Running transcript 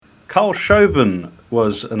Carl Shoben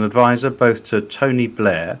was an advisor both to Tony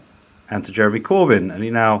Blair and to Jeremy Corbyn, and he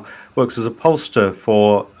now works as a pollster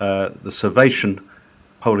for the Survation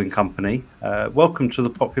polling company. Welcome to the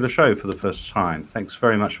Popular Show for the first time. Thanks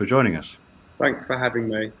very much for joining us. Thanks for having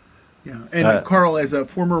me. Yeah, and Carl, as a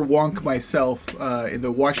former wonk myself in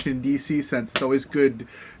the Washington, D.C. sense, it's always good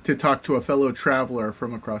to talk to a fellow traveler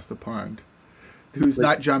from across the pond who's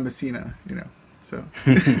not John Messina, so.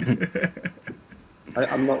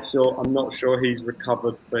 I'm not sure he's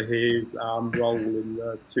recovered for his role in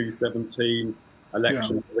the 2017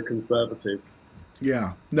 election for the Conservatives.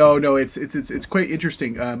 Yeah, no, it's quite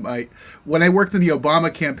interesting. When I worked in the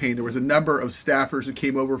Obama campaign, there was a number of staffers who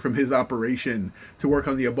came over from his operation to work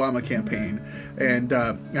on the Obama campaign, and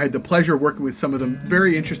I had the pleasure of working with some of them.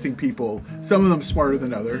 Very interesting people. Some of them smarter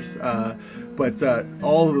than others, but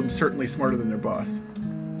all of them certainly smarter than their boss.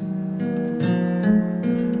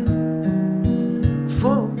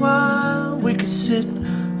 For a while we could sit,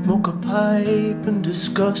 smoke a pipe and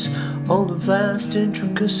discuss all the vast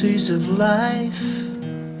intricacies of life.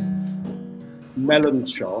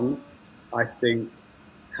 Mélenchon, I think,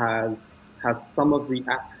 has some of the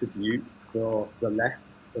attributes for the left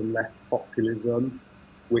and left populism,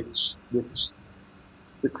 which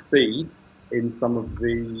succeeds in some of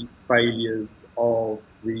the failures of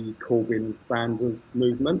the Corbyn and Sanders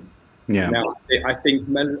movements. Yeah. Now, I think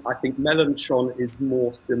Mélenchon is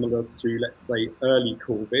more similar to, let's say, early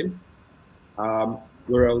Corbyn,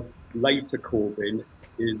 whereas later Corbyn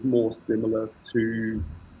is more similar to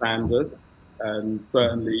Sanders, and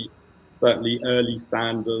certainly early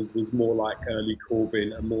Sanders was more like early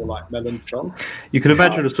Corbyn and more like Mélenchon. You can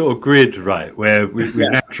imagine a sort of grid, right, where we've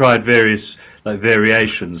now tried various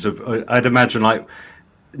variations of. I'd imagine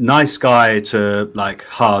nice guy to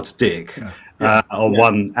hard dick. Yeah. On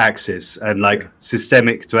one axis, and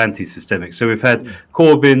systemic to anti-systemic. So we've had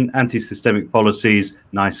Corbyn, anti-systemic policies,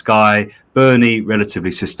 nice guy. Bernie,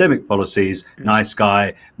 relatively systemic policies, nice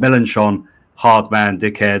guy. Mélenchon, hard man,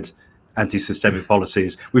 dickhead, anti-systemic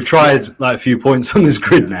policies. We've tried a few points on this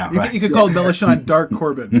grid now. You could call Mélenchon Dark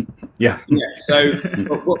Corbyn. Yeah. So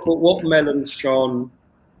what Mélenchon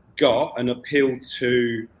got and appealed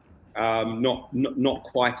to. Not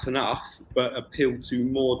quite enough, but appealed to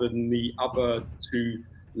more than the other two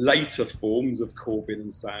later forms of Corbyn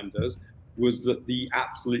and Sanders, was that the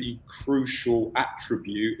absolutely crucial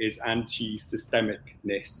attribute is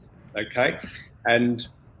anti-systemicness. Okay, and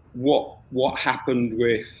what happened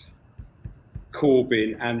with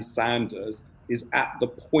Corbyn and Sanders is at the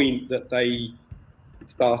point that they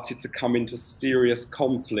started to come into serious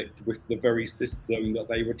conflict with the very system that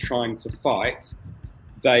they were trying to fight.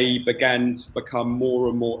 They began to become more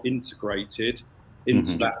and more integrated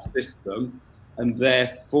into that system, and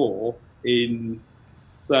therefore,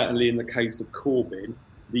 certainly in the case of Corbyn,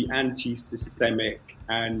 the anti-systemic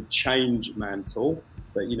and change mantle,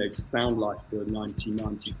 so to sound like the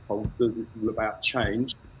 1990s pollsters, it's all about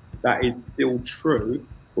change. That is still true,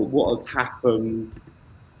 but what has happened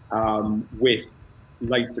with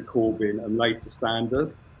later Corbyn and later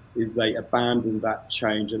Sanders is they abandoned that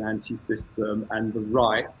change and anti-system, and the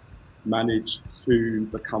right managed to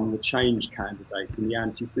become the change candidates and the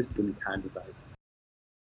anti-system candidates.